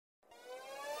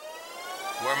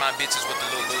Where my bitches with the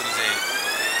little booties at?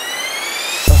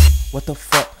 What the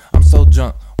fuck? I'm so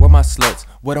drunk. Where my sluts?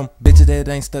 Where them bitches that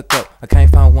ain't stuck up? I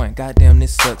can't find one. Goddamn,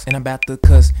 this sucks. And I'm about to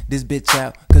cuss this bitch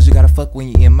out. Cause you gotta fuck when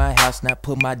you in my house. Now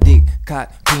put my dick,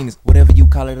 cock, penis, whatever you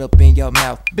call it up in your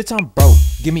mouth. Bitch, I'm broke.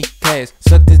 Give me cash.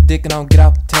 Suck this dick and don't get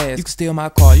off task. You can steal my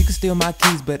car, you can steal my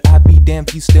keys, but I be damned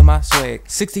if you steal my swag.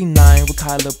 69 with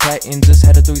Kyla Pratt and just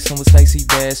had a threesome with Stacey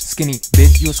Dash. Skinny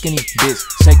bitch, you a skinny bitch.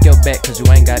 Shake your back cause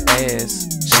you ain't got ass.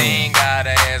 She ain't got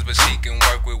ass, but she can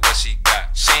work with what she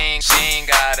got. She ain't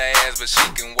got ass, but she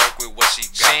can work with what she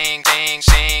got. She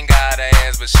ain't got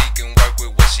ass, but she can work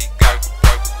with what she got.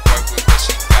 Work with what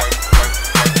she got. Work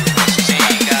with what she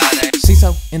ain't got ass. She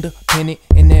so independent,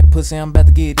 in that pussy I'm about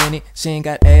to get in it. She ain't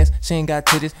got ass, she ain't got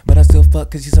titties, but I still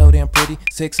fuck cause she so damn pretty.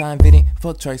 Sex I'm fitting,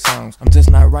 fuck Trey songs. I'm just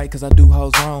not right cause I do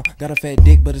hoes wrong. Got a fat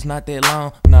dick but it's not that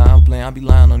long. Nah, I'm playing, I be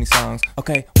lying on these songs.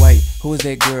 Okay, wait, who is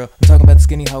that girl? I'm talking about the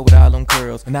skinny hoe with all them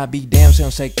curls. And I be damn she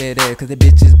don't shake that ass cause that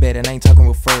bitch is bad and I ain't talking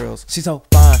referrals. She so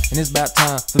fine and it's about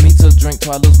time for me to drink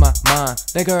till I lose my mind.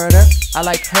 That girl there, I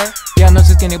like her. Yeah, I know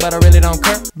she's skinny but I really don't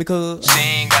care because she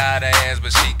ain't got ass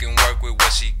but she can work with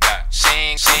what she got. She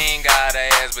ain't got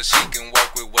ass but she can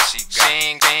work with what she got. She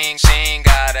ain't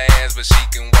got ass but she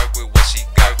can work with what she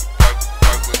got.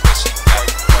 Work with what she got.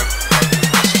 Work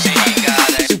with what she ain't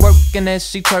got ass. She working as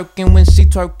she twerking, when she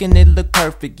twerking it look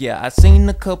perfect. Yeah, I seen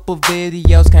a couple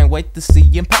videos, can't wait to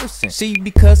see in person. She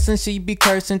be cussing, she be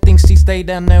cursing, thinks she stay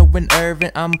down there with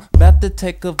Irvin. I'm about to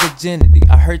take her virginity,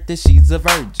 I heard that she's a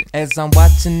virgin. As I'm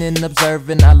watching and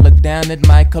observing, I look down at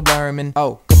Michael Berman.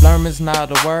 Oh, Blurman's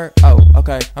not a word? Oh,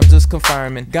 okay, I'm just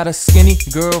confirming. Got a skinny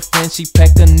girlfriend, she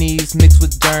pack her knees mixed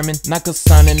with German. Not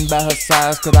concerning by her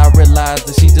size, cause I realize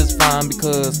that she just fine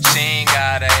because she ain't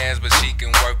got ass, but she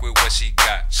can work with what she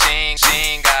got. She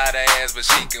ain't got ass, but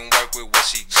she can work with what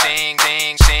she got. She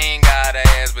ain't got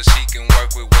ass, but she can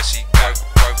work with what she got.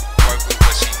 Work with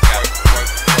what she got. Work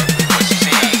with what she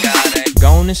ain't got ass. Go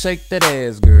on and shake that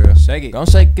ass, girl. Shake it. Gon'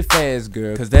 shake it fast,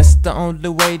 girl. Cause that's the only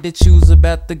way that you's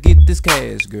about to get this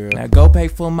cash, girl. Now go pay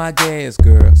for my gas,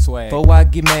 girl. Swag. Before I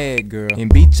get mad, girl.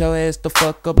 And beat your ass the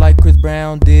fuck up like Chris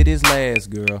Brown did his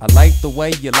last, girl. I like the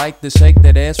way you like to shake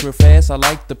that ass real fast. I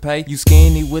like to pay. You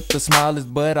skinny with the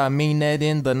smallest butt. I mean that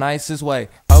in the nicest way.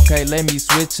 Okay, let me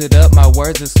switch it up. My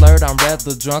words is slurred. I'm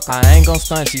rather drunk. I ain't gon'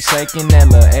 stunt. She shaking that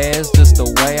little ass just the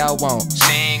way I want.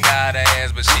 She ain't got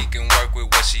ass, but she can work with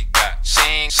what she got. She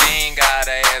ain't got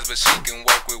ass, but she can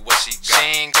work with what she got. She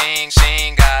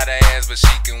ain't got ass, but she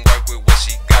can work with what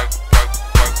she got.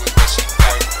 Work with what she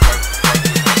got. Work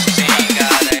with what she ain't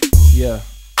got ass. Yeah.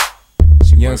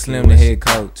 Young Slim, the head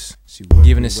coach.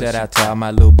 Giving a shout out to all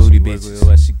my little booty bitches.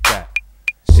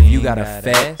 If you got a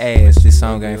fat ass, this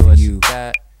song ain't for you.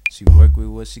 She work with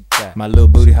what she got. My little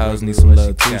booty hoes need some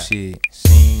love too, shit.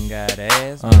 She ain't got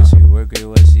ass, but she work with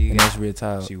what she got. And that's real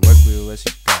talk. She work with what she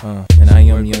got. And I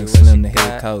am Young Slim, the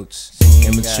head coach.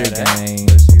 Immature game.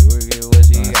 But she work with what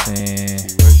she got.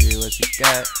 She work with what she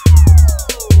got.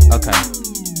 Okay.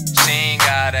 She ain't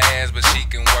got ass, but she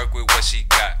can work with what she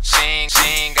got. She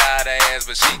ain't got ass,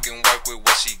 but she can work with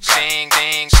what she got. She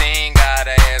ain't got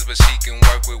ass, but she can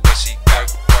work with what she got.